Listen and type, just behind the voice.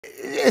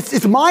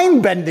it's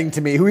mind-bending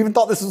to me who even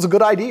thought this was a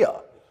good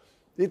idea.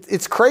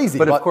 It's crazy.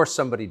 But of course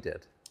somebody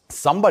did.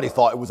 Somebody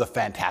thought it was a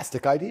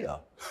fantastic idea.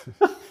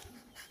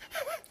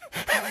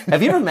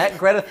 Have you ever met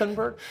Greta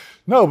Thunberg?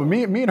 No, but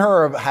me and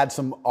her have had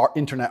some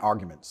internet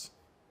arguments.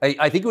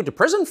 I think you went to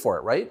prison for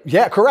it, right?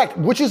 Yeah, correct.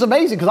 Which is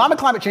amazing because I'm a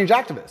climate change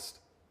activist.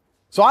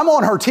 So I'm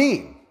on her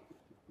team.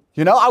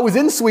 You know, I was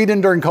in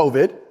Sweden during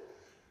COVID.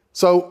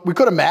 So we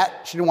could have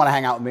met. She didn't want to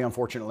hang out with me,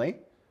 unfortunately.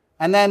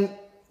 And then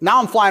now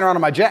I'm flying around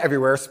in my jet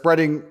everywhere,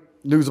 spreading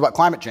news about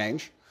climate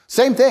change.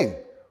 Same thing.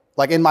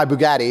 Like in my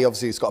Bugatti,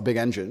 obviously it's got a big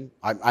engine.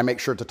 I make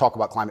sure to talk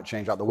about climate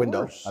change out the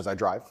window as I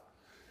drive.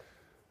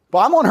 But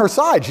I'm on her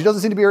side. She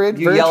doesn't seem to be very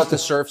interested. You yell at the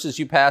serfs as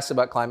you pass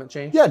about climate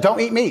change? Yeah, don't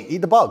eat meat,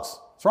 eat the bugs.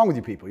 What's wrong with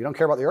you people? You don't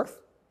care about the earth?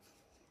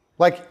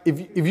 Like,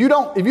 if you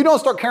don't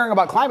start caring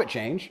about climate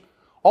change,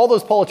 all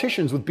those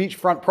politicians with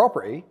beachfront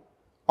property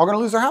are going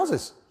to lose their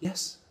houses.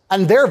 Yes.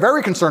 And they're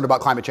very concerned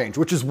about climate change,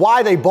 which is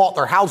why they bought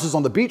their houses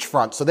on the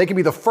beachfront, so they can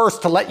be the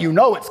first to let you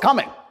know it's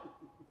coming.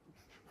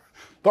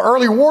 The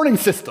early warning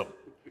system,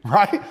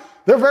 right?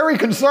 They're very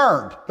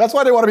concerned. That's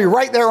why they want to be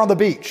right there on the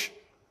beach.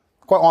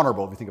 Quite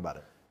honorable if you think about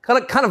it.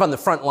 Kind of on the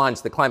front lines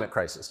of the climate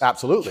crisis.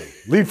 Absolutely.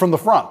 Lead from the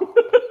front.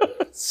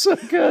 So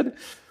good.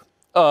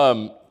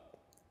 But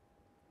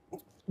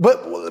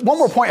one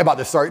more point about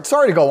this. Sorry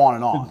to go on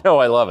and on. No,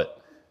 I love it.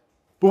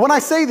 But when I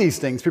say these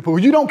things, people,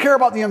 you don't care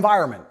about the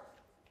environment.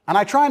 And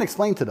I try and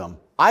explain to them,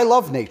 I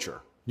love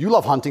nature. You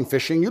love hunting,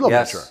 fishing, you love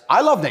nature.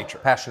 I love nature.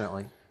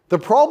 Passionately. The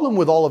problem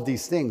with all of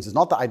these things is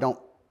not that I don't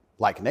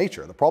like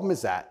nature. The problem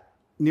is that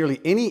nearly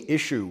any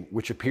issue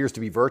which appears to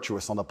be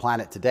virtuous on the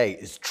planet today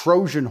is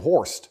Trojan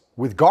horsed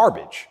with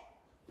garbage.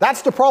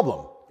 That's the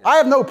problem. I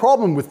have no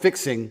problem with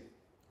fixing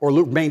or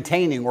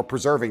maintaining or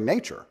preserving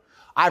nature.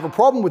 I have a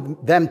problem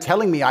with them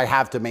telling me I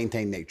have to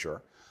maintain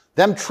nature,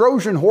 them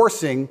Trojan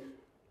horsing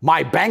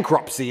my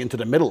bankruptcy into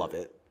the middle of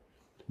it,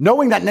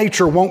 knowing that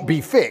nature won't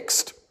be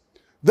fixed,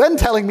 then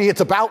telling me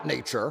it's about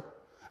nature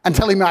and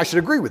telling me I should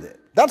agree with it.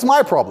 That's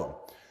my problem.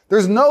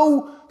 There's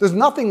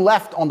nothing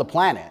left on the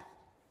planet,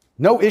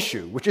 no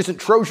issue, which isn't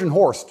Trojan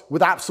horsed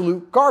with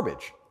absolute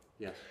garbage.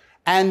 Yes.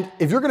 And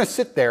if you're going to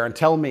sit there and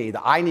tell me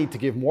that I need to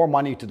give more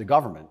money to the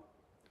government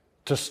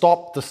to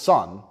stop the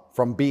sun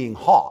from being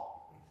hot,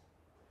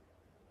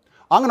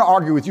 I'm going to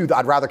argue with you that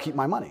I'd rather keep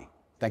my money.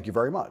 Thank you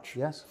very much.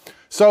 Yes.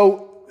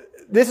 So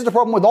this is the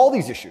problem with all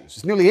these issues.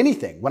 It's nearly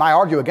anything. When I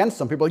argue against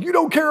them, people are like, you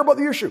don't care about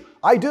the issue.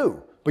 I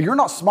do. But you're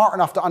not smart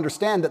enough to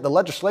understand that the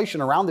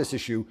legislation around this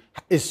issue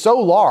is so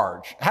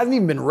large, it hasn't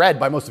even been read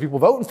by most of the people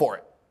voting for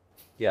it.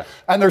 Yeah.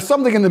 And there's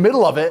something in the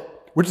middle of it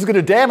which is going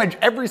to damage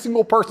every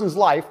single person's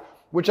life,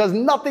 which has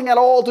nothing at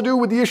all to do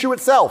with the issue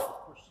itself.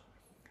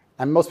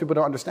 And most people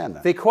don't understand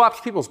that. They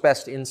co-opt people's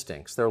best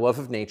instincts. Their love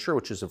of nature,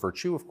 which is a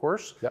virtue, of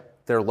course.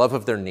 Yep. Their love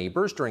of their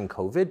neighbors during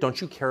COVID. Don't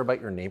you care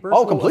about your neighbors?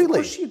 Oh, completely.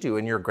 Of course you do.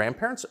 And your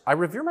grandparents? I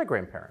revere my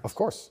grandparents. Of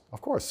course,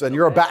 of course. And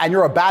you're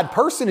a bad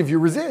person if you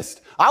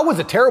resist. I was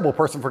a terrible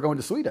person for going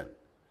to Sweden.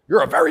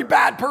 You're a very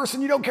bad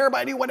person. You don't care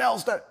about anyone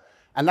else.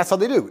 And that's how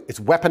they do. It's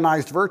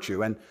weaponized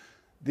virtue. And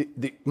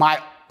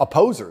my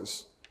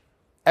opposers,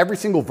 every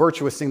single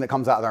virtuous thing that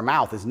comes out of their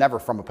mouth is never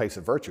from a place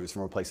of virtue. It's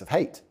from a place of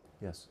hate.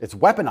 Yes. It's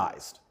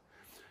weaponized.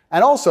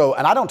 And also,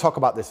 and I don't talk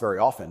about this very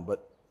often,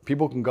 but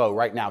people can go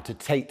right now to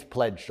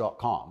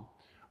tatepledge.com.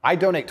 I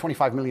donate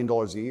 $25 million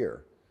a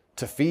year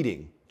to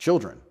feeding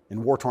children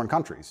in war-torn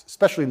countries,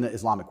 especially in the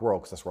Islamic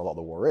world, because that's where a lot of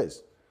the war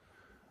is.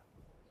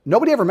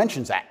 Nobody ever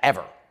mentions that,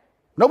 ever.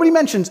 Nobody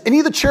mentions any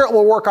of the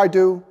charitable work I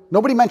do.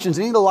 Nobody mentions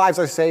any of the lives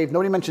I save.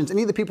 Nobody mentions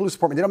any of the people who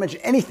support me. They don't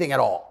mention anything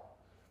at all.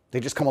 They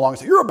just come along and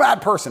say, you're a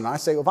bad person. And I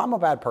say, well, if I'm a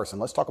bad person,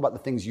 let's talk about the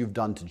things you've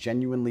done to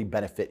genuinely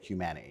benefit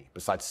humanity,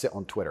 besides sit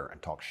on Twitter and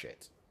talk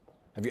shit.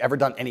 Have you ever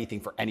done anything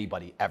for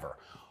anybody, ever?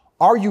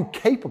 Are you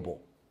capable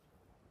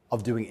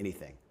of doing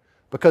anything?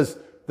 Because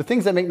the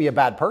things that make me a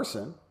bad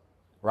person,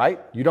 right?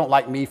 You don't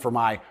like me for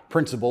my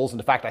principles and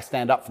the fact I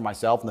stand up for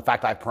myself and the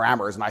fact I have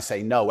parameters and I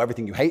say no,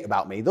 everything you hate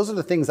about me. Those are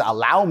the things that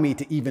allow me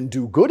to even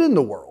do good in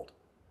the world.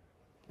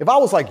 If I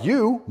was like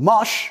you,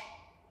 mush,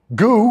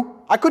 goo,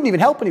 I couldn't even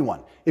help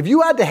anyone. If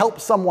you had to help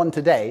someone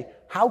today,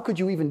 how could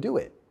you even do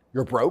it?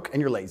 You're broke and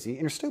you're lazy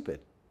and you're stupid.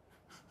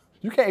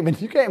 You can't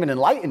even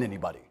enlighten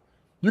anybody.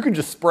 You can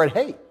just spread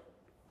hate.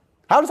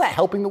 How is that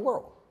helping the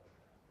world?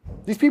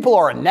 These people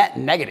are a net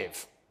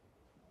negative,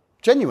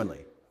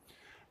 genuinely.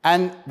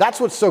 And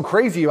that's what's so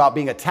crazy about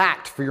being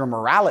attacked for your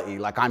morality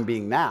like I'm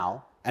being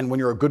now. And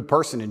when you're a good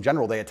person in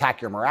general, they attack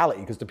your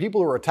morality because the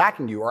people who are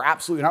attacking you are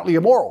absolutely and utterly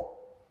immoral.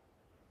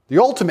 The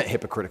ultimate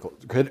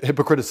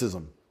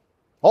hypocriticism.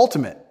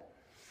 Ultimate.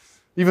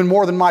 Even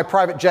more than my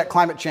private jet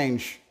climate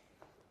change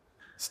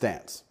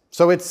stance.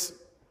 So it's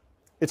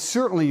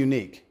certainly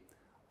unique.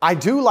 I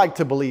do like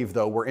to believe,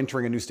 though, we're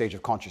entering a new stage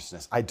of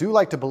consciousness. I do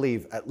like to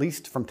believe, at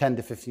least from 10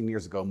 to 15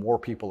 years ago, more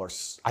people are,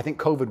 I think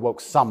COVID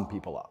woke some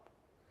people up.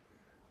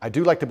 I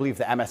do like to believe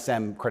the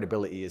MSM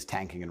credibility is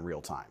tanking in real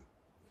time.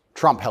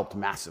 Trump helped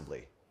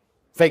massively.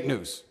 Fake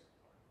news.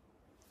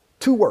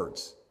 2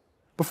 words.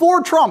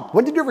 Before Trump,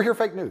 when did you ever hear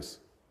fake news?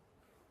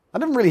 I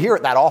didn't really hear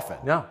it that often.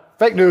 No.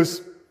 fake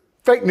news,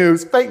 fake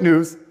news, fake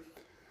news.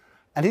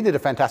 And he did a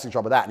fantastic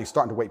job of that, and he's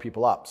starting to wake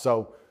people up.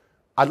 So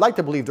I'd like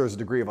to believe there's a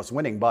degree of us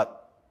winning,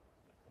 but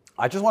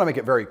I just want to make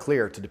it very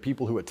clear to the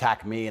people who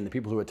attack me and the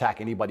people who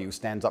attack anybody who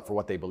stands up for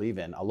what they believe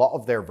in, a lot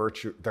of their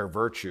virtue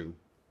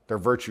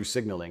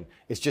signaling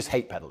is just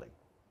hate peddling.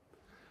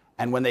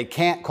 And when they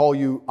can't call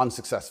you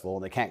unsuccessful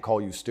and they can't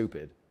call you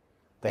stupid,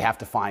 they have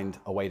to find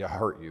a way to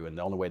hurt you. And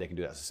the only way they can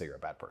do that is to say you're a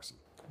bad person.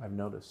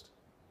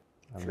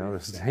 I've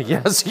noticed.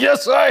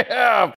 Yes, I have.